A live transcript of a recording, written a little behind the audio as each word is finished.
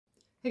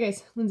Hey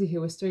guys, Lindsay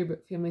here with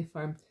Storybook Family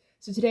Farm.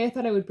 So today I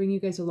thought I would bring you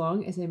guys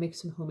along as I make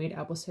some homemade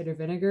apple cider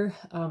vinegar.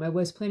 I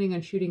was planning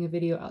on shooting a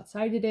video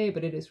outside today,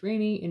 but it is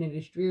rainy and it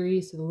is dreary,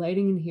 so the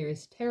lighting in here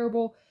is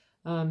terrible.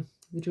 The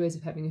joys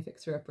of having a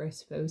fixer-upper, I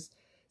suppose.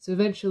 So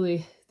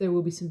eventually there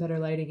will be some better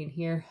lighting in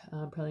here,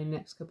 probably in the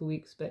next couple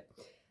weeks, but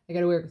I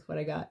gotta work with what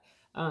I got.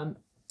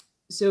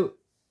 So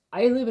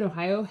I live in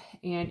Ohio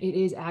and it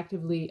is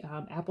actively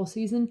apple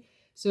season.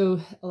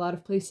 So a lot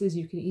of places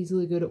you can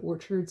easily go to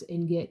orchards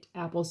and get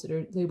apples that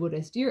are labeled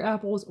as deer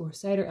apples or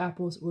cider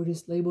apples or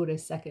just labeled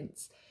as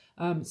seconds.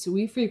 So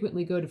we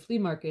frequently go to flea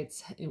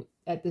markets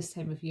at this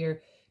time of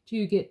year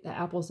to get the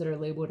apples that are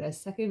labeled as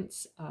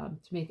seconds to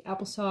make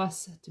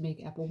applesauce, to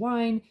make apple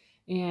wine,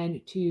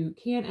 and to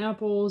can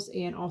apples,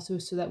 and also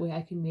so that way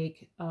I can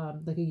make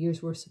like a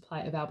year's worth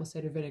supply of apple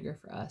cider vinegar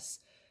for us.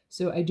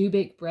 So I do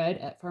bake bread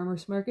at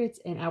farmers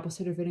markets, and apple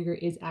cider vinegar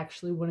is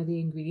actually one of the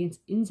ingredients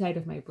inside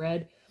of my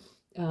bread.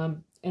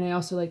 And I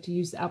also like to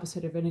use the apple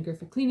cider vinegar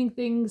for cleaning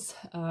things.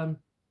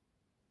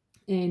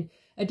 And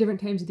at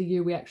different times of the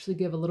year, we actually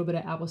give a little bit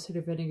of apple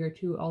cider vinegar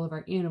to all of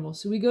our animals.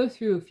 So we go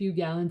through a few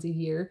gallons a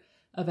year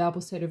of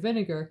apple cider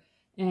vinegar.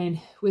 And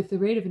with the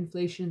rate of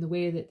inflation, the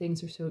way that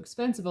things are so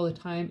expensive all the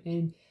time,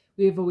 and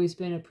we have always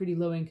been a pretty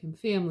low income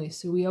family.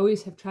 So we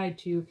always have tried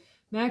to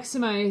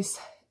maximize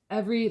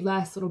every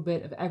last little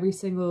bit of every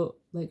single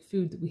like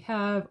food that we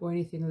have or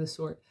anything of the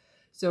sort.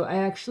 So I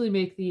actually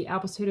make the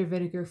apple cider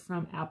vinegar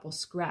from apple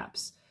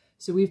scraps.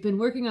 So we've been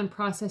working on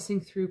processing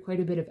through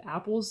quite a bit of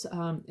apples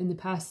in the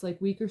past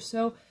like week or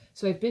so.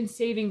 So I've been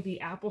saving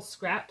the apple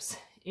scraps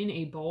in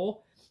a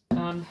bowl.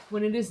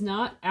 When it is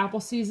not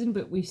apple season,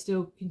 but we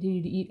still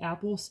continue to eat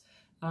apples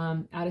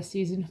out of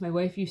season, my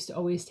wife used to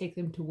always take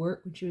them to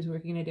work when she was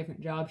working a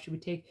different job. She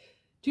would take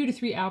 2 to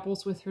 3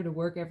 apples with her to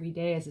work every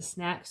day as a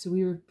snack. So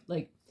we were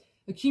like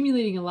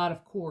accumulating a lot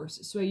of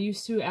cores. So I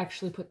used to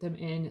actually put them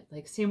in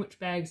like sandwich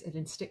bags and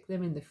then stick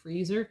them in the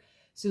freezer.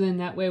 So then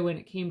that way when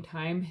it came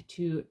time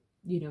to,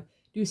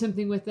 do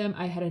something with them,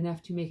 I had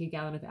enough to make a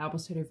gallon of apple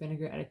cider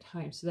vinegar at a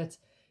time. So that's,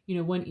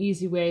 one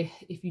easy way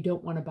if you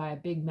don't want to buy a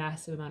big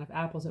massive amount of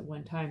apples at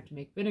one time to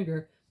make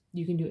vinegar,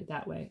 you can do it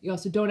that way. You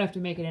also don't have to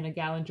make it in a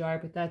gallon jar,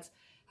 but that's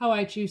how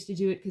I choose to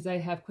do it because I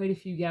have quite a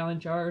few gallon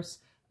jars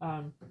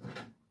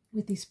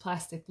with these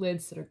plastic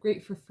lids that are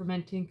great for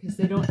fermenting because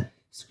they don't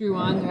screw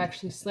on. They're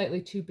actually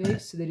slightly too big,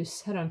 so they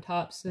just set on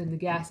top so then the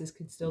gases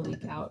can still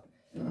leak out.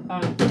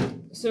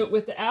 So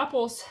with the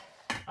apples,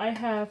 I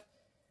have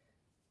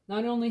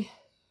not only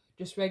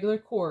just regular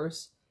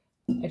cores,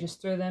 I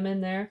just throw them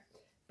in there,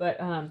 but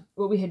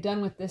what we had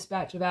done with this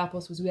batch of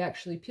apples was we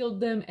actually peeled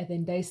them and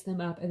then diced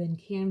them up and then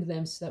canned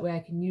them so that way I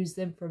can use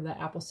them for the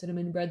apple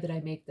cinnamon bread that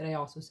I make that I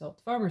also sell at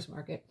the farmer's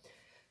market.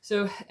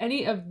 So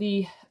any of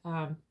the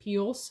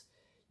peels,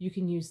 you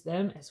can use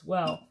them as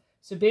well.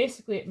 So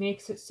basically it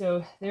makes it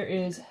so there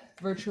is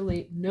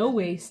virtually no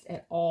waste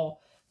at all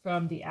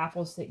from the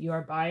apples that you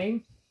are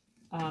buying.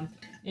 And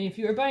if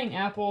you are buying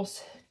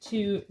apples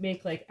to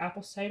make like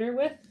apple cider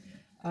with,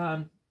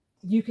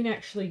 you can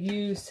actually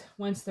use,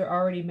 once they're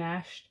already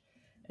mashed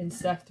and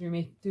stuff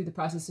through the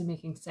process of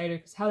making cider,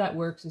 because how that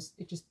works is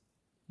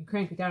you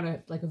crank it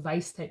down like a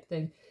vice type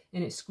thing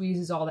and it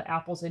squeezes all the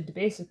apples into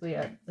basically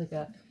a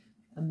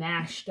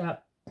mashed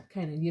up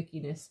kind of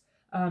yuckiness.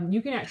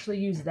 You can actually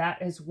use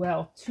that as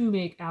well to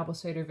make apple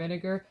cider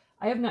vinegar.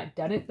 I have not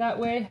done it that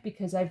way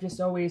because I've just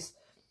always,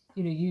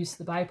 used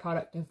the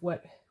byproduct of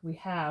what we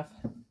have.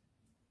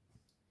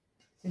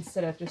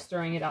 Instead of just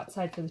throwing it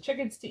outside for the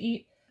chickens to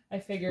eat, I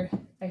figure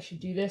I should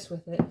do this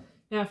with it.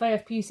 Now, if I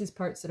have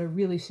parts that are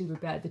really super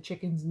bad, the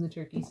chickens and the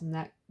turkeys and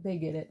that, they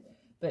get it.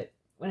 But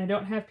when I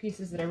don't have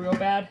pieces that are real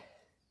bad,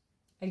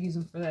 I use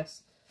them for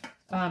this.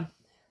 So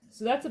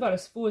that's about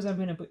as full as I'm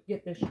going to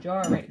get this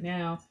jar right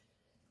now.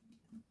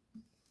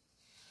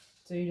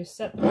 So you just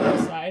set them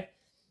aside,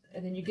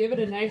 and then you give it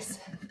a nice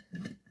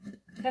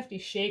hefty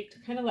shake to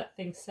kind of let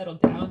things settle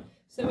down,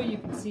 so that way you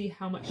can see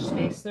how much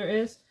space there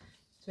is.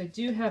 So I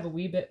do have a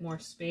wee bit more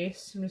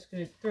space. I'm just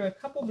going to throw a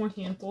couple more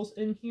handfuls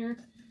in here,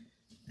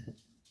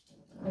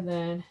 and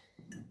then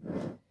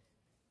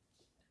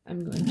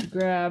I'm going to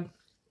grab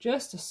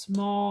just a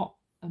small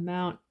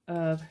amount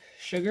of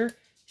sugar.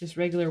 Just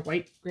regular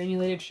white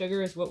granulated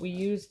sugar is what we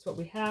use. It's what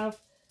we have.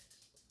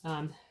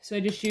 So I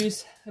just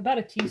use about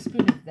a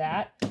teaspoon of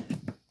that.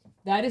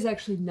 That is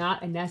actually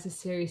not a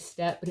necessary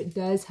step, but it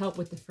does help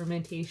with the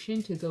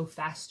fermentation to go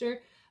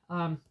faster.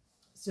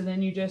 So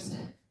then you just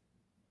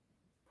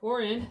pour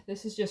in.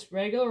 This is just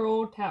regular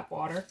old tap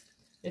water.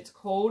 It's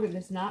cold. It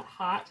is not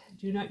hot.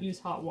 Do not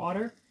use hot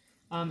water.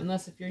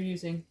 Unless if you're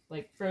using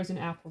like frozen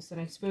apples, then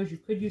I suppose you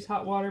could use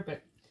hot water,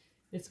 but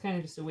it's kind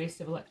of just a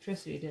waste of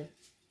electricity to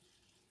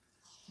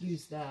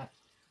use that.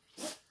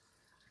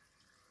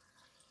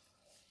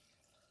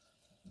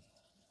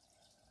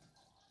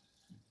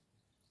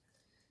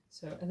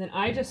 So, and then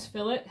I just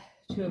fill it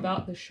to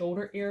about the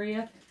shoulder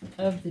area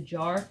of the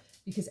jar,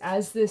 because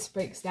as this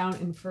breaks down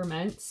and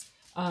ferments,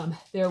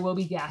 there will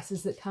be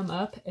gases that come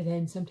up, and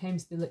then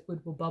sometimes the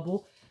liquid will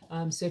bubble.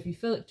 So if you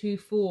fill it too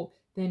full,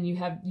 then you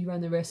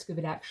run the risk of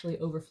it actually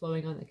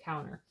overflowing on the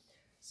counter.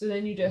 So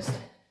then you just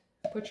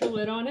put your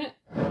lid on it,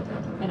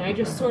 and I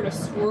just sort of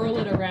swirl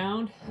it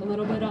around a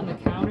little bit on the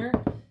counter,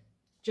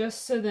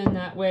 just so then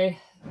that way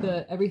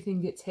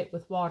everything gets hit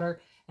with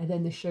water and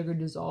then the sugar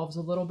dissolves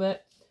a little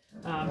bit.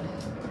 And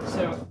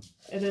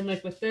then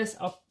like with this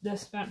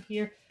fountain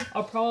here,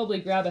 I'll probably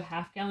grab a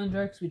half-gallon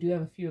jar because we do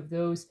have a few of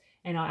those,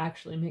 and I'll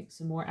actually make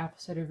some more apple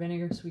cider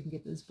vinegar so we can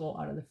get this bowl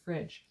out of the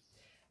fridge.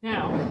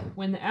 Now,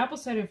 when the apple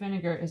cider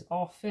vinegar is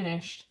all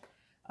finished,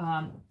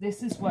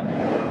 this is what the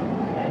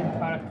end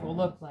product will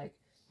look like.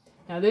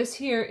 Now this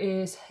here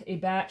is a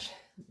batch,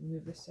 let me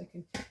move this a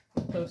second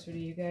closer to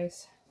you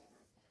guys.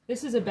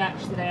 This is a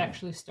batch that I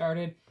actually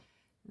started,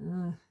 I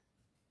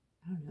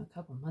don't know, a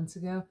couple months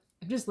ago.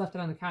 I've just left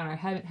it on the counter. I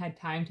haven't had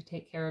time to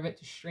take care of it,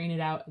 to strain it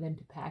out, and then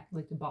to pack,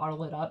 like to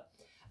bottle it up.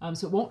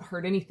 So it won't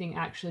hurt anything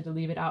actually to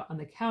leave it out on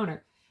the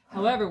counter.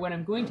 However, what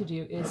I'm going to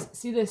do is,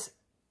 see this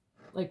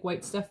like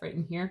white stuff right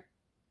in here?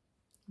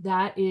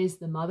 That is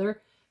the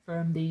mother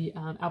from the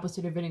apple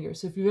cider vinegar.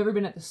 So if you've ever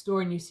been at the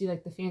store and you see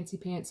like the fancy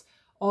pants,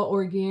 all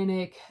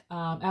organic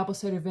apple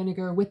cider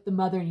vinegar with the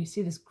mother, and you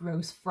see this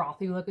gross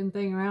frothy looking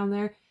thing around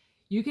there,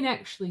 you can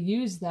actually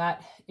use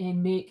that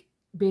and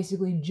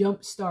basically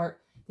jumpstart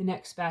the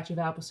next batch of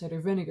apple cider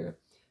vinegar.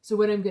 So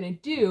what I'm going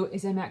to do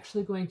is I'm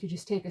actually going to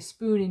just take a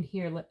spoon in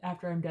here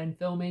after I'm done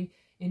filming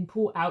and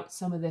pull out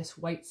some of this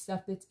white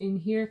stuff that's in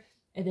here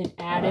and then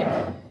add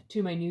it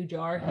to my new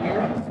jar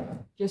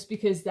here, just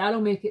because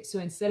that'll make it so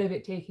instead of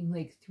it taking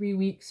like 3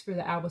 weeks for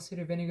the apple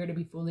cider vinegar to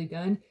be fully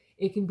done,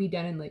 it can be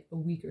done in like a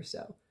week or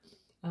so.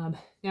 Now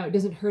it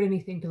doesn't hurt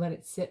anything to let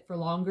it sit for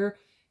longer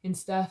and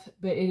stuff,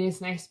 but it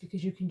is nice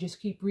because you can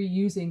just keep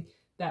reusing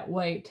that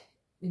white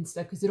and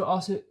stuff, because it'll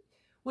also,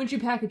 once you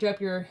package up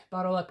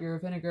bottle up your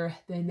vinegar,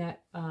 then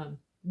that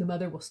the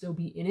mother will still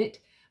be in it,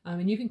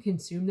 and you can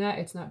consume that.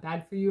 It's not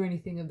bad for you or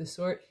anything of the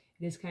sort.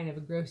 It is kind of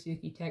a gross,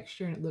 yucky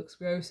texture and it looks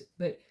gross,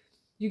 but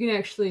you can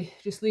actually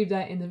just leave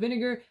that in the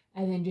vinegar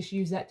and then just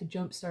use that to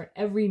jumpstart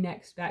every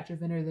next batch of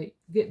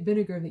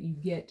vinegar that you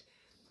get.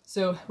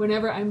 So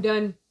whenever I'm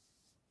done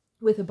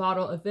with a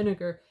bottle of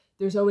vinegar,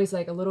 there's always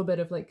like a little bit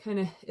of like kind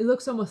of, it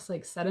looks almost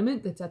like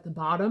sediment that's at the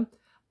bottom.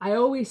 I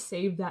always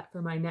save that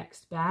for my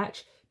next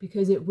batch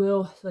because it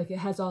will, like, it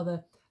has all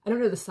the, I don't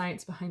know the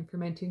science behind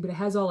fermenting, but it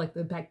has all like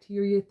the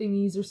bacteria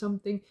thingies or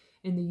something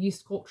and the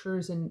yeast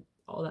cultures and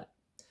all that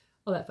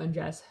fun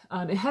jazz.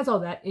 It has all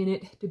that in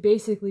it to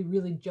basically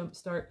really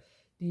jumpstart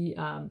the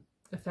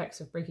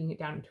effects of breaking it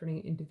down and turning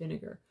it into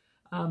vinegar.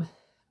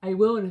 I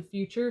will in the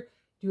future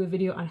do a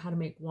video on how to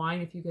make wine.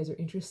 If you guys are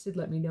interested,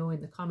 let me know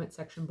in the comment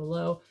section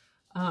below.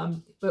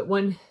 But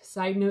one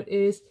side note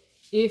is,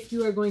 if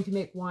you are going to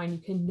make wine, you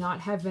cannot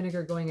have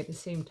vinegar going at the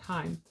same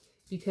time,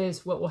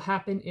 because what will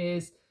happen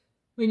is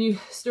when you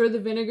stir the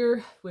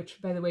vinegar,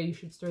 which by the way, you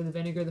should stir the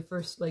vinegar the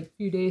first like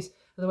few days,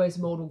 otherwise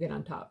mold will get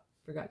on top.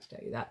 Forgot to tell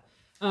you that.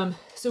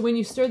 So when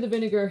you stir the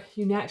vinegar,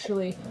 you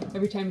naturally,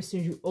 every time as soon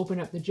as you open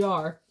up the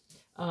jar,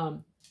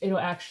 it'll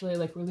actually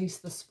like release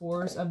the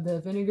spores of the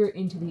vinegar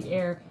into the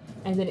air,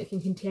 and then it can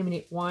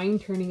contaminate wine,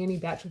 turning any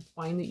batch of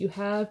wine that you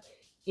have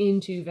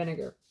into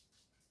vinegar,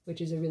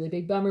 which is a really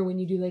big bummer when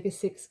you do like a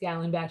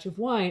 6-gallon batch of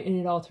wine and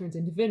it all turns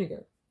into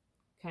vinegar.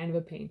 Kind of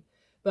a pain.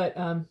 But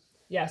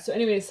yeah, so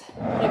anyways,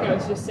 like I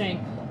was just saying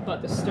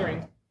about the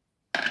stirring.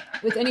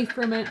 With any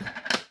ferment,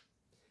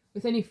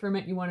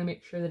 you want to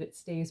make sure that it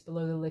stays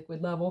below the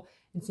liquid level.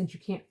 And since you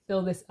can't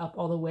fill this up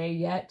all the way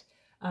yet,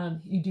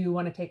 you do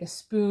want to take a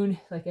spoon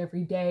like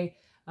every day.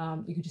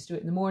 You could just do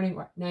it in the morning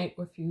or at night,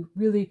 or if you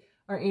really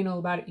are anal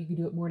about it, you can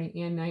do it morning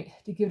and night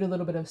to give it a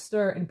little bit of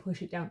stir and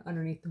push it down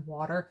underneath the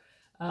water.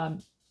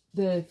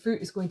 The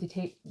fruit is going to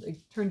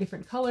turn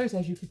different colors,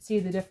 as you can see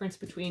the difference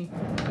between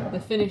the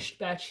finished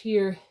batch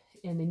here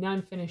and the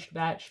non-finished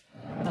batch.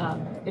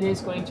 It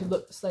is going to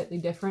look slightly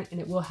different, and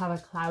it will have a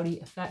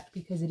cloudy effect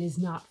because it is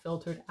not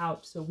filtered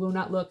out. So it will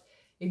not look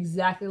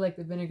exactly like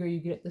the vinegar you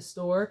get at the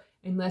store,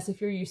 unless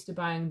if you're used to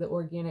buying the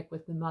organic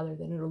with the mother,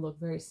 then it'll look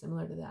very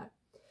similar to that.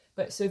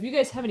 But so if you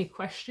guys have any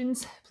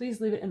questions,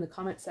 please leave it in the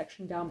comment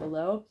section down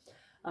below,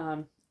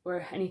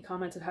 or any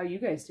comments of how you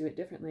guys do it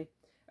differently.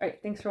 All right,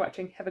 thanks for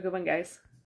watching. Have a good one, guys.